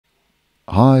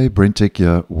Hi, BrenTech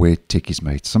here, where tech is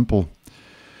made simple.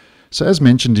 So as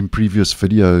mentioned in previous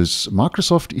videos,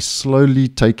 Microsoft is slowly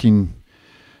taking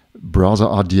browser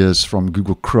ideas from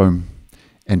Google Chrome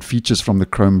and features from the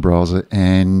Chrome browser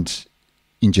and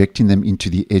injecting them into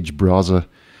the Edge browser,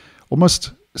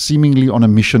 almost seemingly on a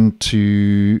mission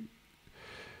to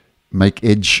make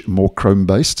Edge more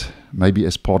Chrome-based, maybe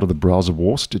as part of the browser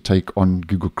wars to take on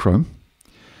Google Chrome.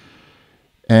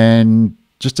 And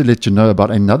just to let you know about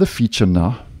another feature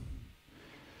now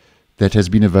that has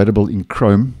been available in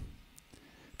Chrome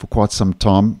for quite some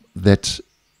time that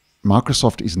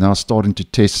Microsoft is now starting to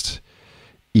test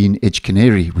in Edge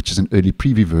Canary, which is an early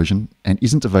preview version and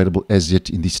isn't available as yet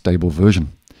in the stable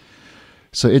version.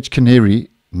 So Edge Canary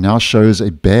now shows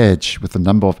a badge with the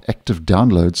number of active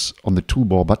downloads on the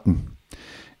toolbar button.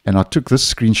 And I took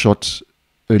this screenshot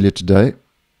earlier today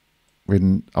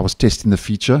when I was testing the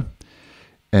feature.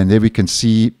 And there we can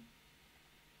see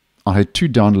I had 2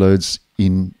 downloads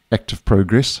in active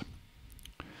progress.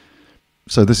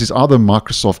 So this is either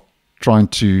Microsoft trying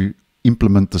to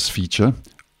implement this feature,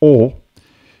 or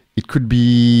it could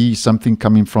be something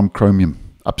coming from Chromium,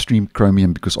 upstream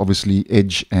Chromium, because obviously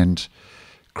Edge and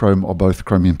Chrome are both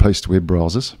Chromium-based web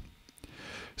browsers.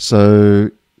 So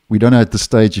we don't know at this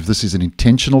stage if this is an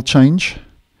intentional change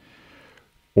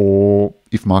or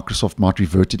if Microsoft might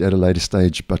revert it at a later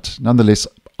stage. But nonetheless,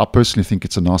 I personally think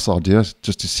it's a nice idea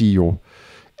just to see your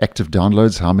active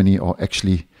downloads, how many are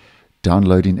actually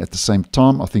downloading at the same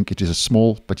time. I think it is a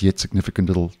small but yet significant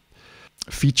little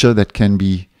feature that can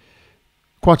be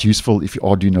quite useful if you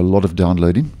are doing a lot of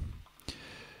downloading.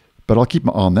 But I'll keep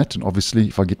my eye on that, and obviously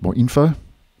if I get more info,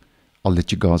 I'll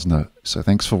let you guys know. So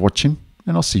thanks for watching,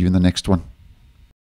 and I'll see you in the next one.